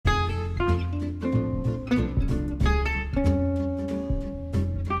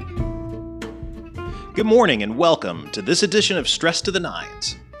Good morning and welcome to this edition of Stress to the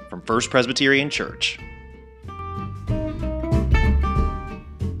Nines from First Presbyterian Church.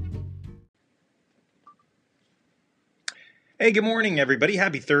 Hey, good morning everybody.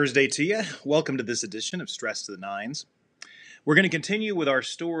 Happy Thursday to you. Welcome to this edition of Stress to the Nines. We're going to continue with our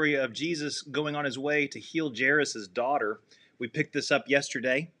story of Jesus going on his way to heal Jairus' daughter. We picked this up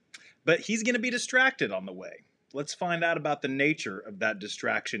yesterday, but he's going to be distracted on the way. Let's find out about the nature of that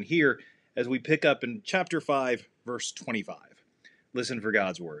distraction here as we pick up in chapter 5, verse 25. Listen for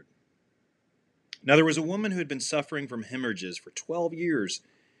God's word. Now there was a woman who had been suffering from hemorrhages for 12 years.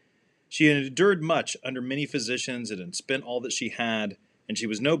 She had endured much under many physicians and had spent all that she had, and she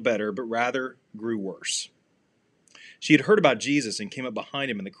was no better, but rather grew worse. She had heard about Jesus and came up behind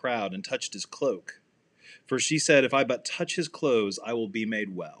him in the crowd and touched his cloak. For she said, "If I but touch his clothes, I will be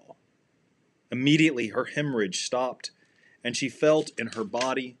made well." Immediately her hemorrhage stopped, and she felt in her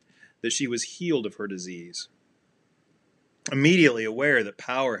body that she was healed of her disease. Immediately aware that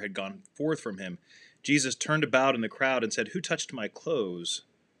power had gone forth from him, Jesus turned about in the crowd and said, "Who touched my clothes?"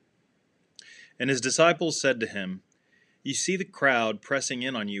 And his disciples said to him, "You see the crowd pressing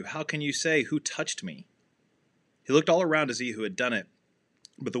in on you. How can you say, 'Who touched me?'" He looked all around to see who had done it.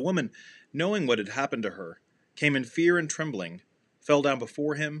 But the woman, knowing what had happened to her, came in fear and trembling, fell down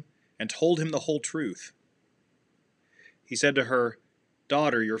before him, and told him the whole truth. He said to her,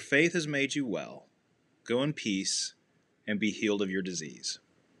 "Daughter, your faith has made you well. Go in peace and be healed of your disease."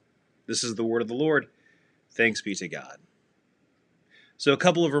 This is the word of the Lord. Thanks be to God. So a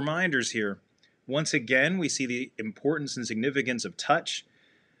couple of reminders here. Once again, we see the importance and significance of touch.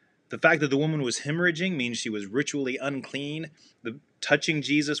 The fact that the woman was hemorrhaging means she was ritually unclean. The touching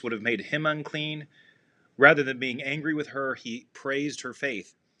Jesus would have made him unclean. Rather than being angry with her, he praised her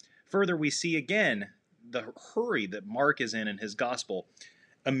faith. Further, we see again the hurry that Mark is in his gospel.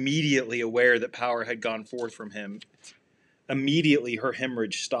 Immediately aware that power had gone forth from him, immediately her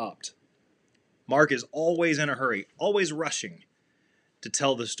hemorrhage stopped. Mark is always in a hurry, always rushing to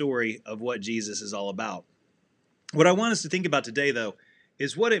tell the story of what Jesus is all about. What I want us to think about today, though,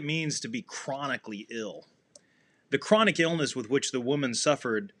 is what it means to be chronically ill. The chronic illness with which the woman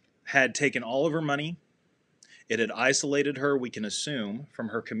suffered had taken all of her money. It had isolated her, we can assume, from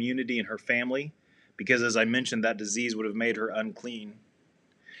her community and her family, because as I mentioned, that disease would have made her unclean.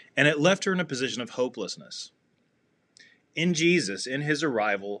 And it left her in a position of hopelessness. In Jesus, in his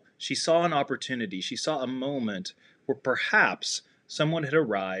arrival, she saw an opportunity. She saw a moment where perhaps someone had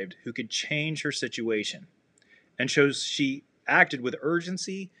arrived who could change her situation. And so she acted with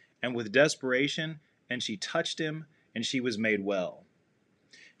urgency and with desperation, and she touched him, and she was made well.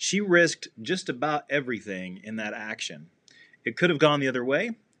 She risked just about everything in that action. It could have gone the other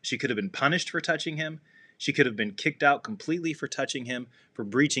way. She could have been punished for touching him. She could have been kicked out completely for touching him, for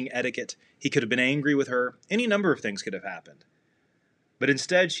breaching etiquette. He could have been angry with her. Any number of things could have happened. But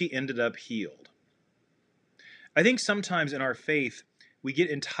instead, she ended up healed. I think sometimes in our faith, we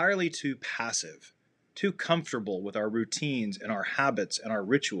get entirely too passive, too comfortable with our routines and our habits and our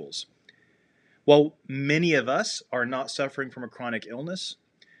rituals. While many of us are not suffering from a chronic illness,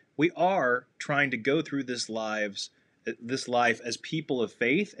 we are trying to go through this life as people of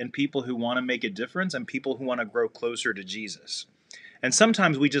faith and people who want to make a difference and people who want to grow closer to Jesus. And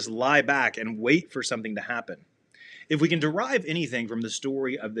sometimes we just lie back and wait for something to happen. If we can derive anything from the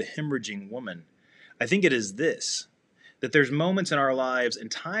story of the hemorrhaging woman, I think it is this, that there's moments in our lives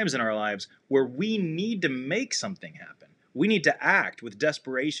and times in our lives where we need to make something happen. We need to act with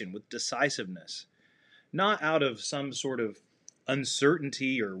desperation, with decisiveness, not out of some sort of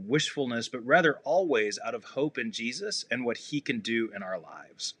uncertainty or wishfulness, but rather always out of hope in Jesus and what he can do in our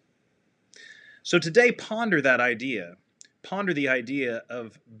lives. So today, ponder that idea. Ponder the idea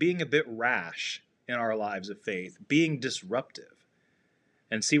of being a bit rash in our lives of faith, being disruptive,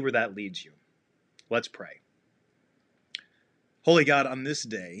 and see where that leads you. Let's pray. Holy God, on this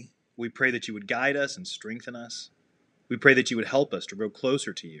day, we pray that you would guide us and strengthen us. We pray that you would help us to grow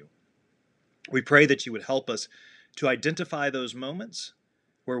closer to you. We pray that you would help us to identify those moments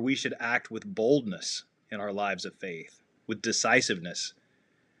where we should act with boldness in our lives of faith, with decisiveness,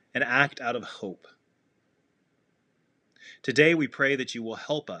 and act out of hope. Today we pray that you will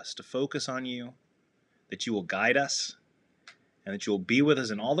help us to focus on you, that you will guide us, and that you will be with us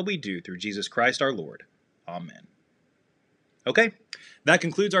in all that we do through Jesus Christ our Lord. Amen. Okay, that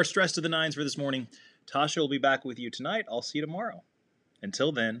concludes our Stress to the Nines for this morning. Tasha will be back with you tonight. I'll see you tomorrow.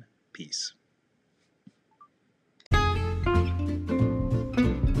 Until then, peace.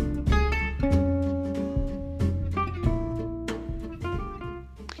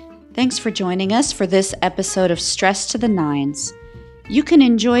 Thanks for joining us for this episode of Stress to the Nines. You can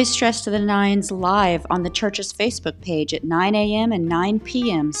enjoy Stress to the Nines live on the church's Facebook page at 9 a.m. and 9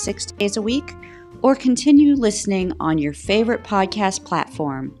 p.m. 6 days a week, or continue listening on your favorite podcast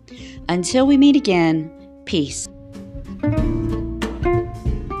platform. Until we meet again, peace.